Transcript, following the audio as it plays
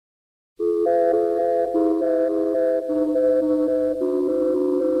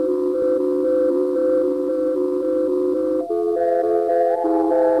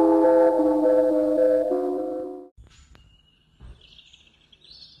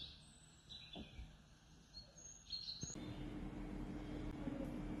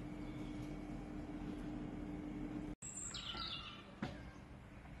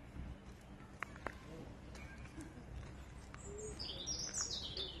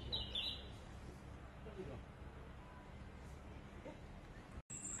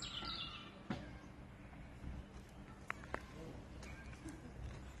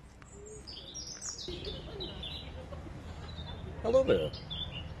Hello there.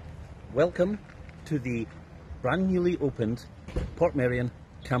 Welcome to the brand newly opened Portmeirion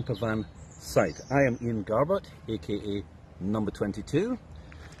Campervan site. I am Ian Garbutt, aka number 22.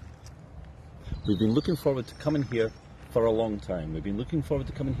 We've been looking forward to coming here for a long time. We've been looking forward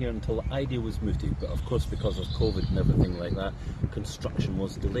to coming here until the idea was mooted, but of course because of COVID and everything like that, construction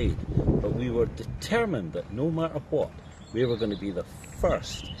was delayed. But we were determined that no matter what, we were going to be the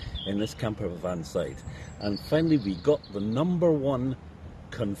first in this campervan site. And finally we got the #1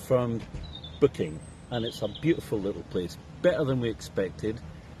 confirmed booking, and it's a beautiful little place, better than we expected.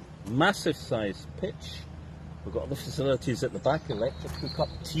 Massive size pitch. We've got all the facilities at the back, electric hookup,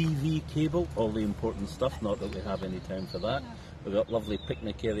 TV cable, all the important stuff, not that we have any time for that. We've got lovely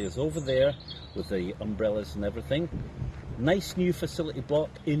picnic areas over there with the umbrellas and everything. Nice new facility block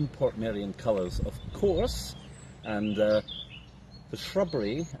in Portmeirion colours, of course, and the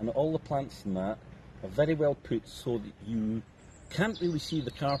shrubbery and all the plants and that are very well put so that you can't really see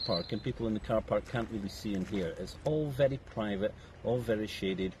the car park, and people in the car park can't really see in here. It's all very private, all very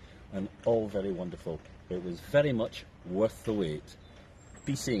shaded, and all very wonderful. It was very much worth the wait.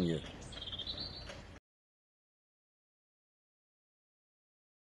 Be seeing you.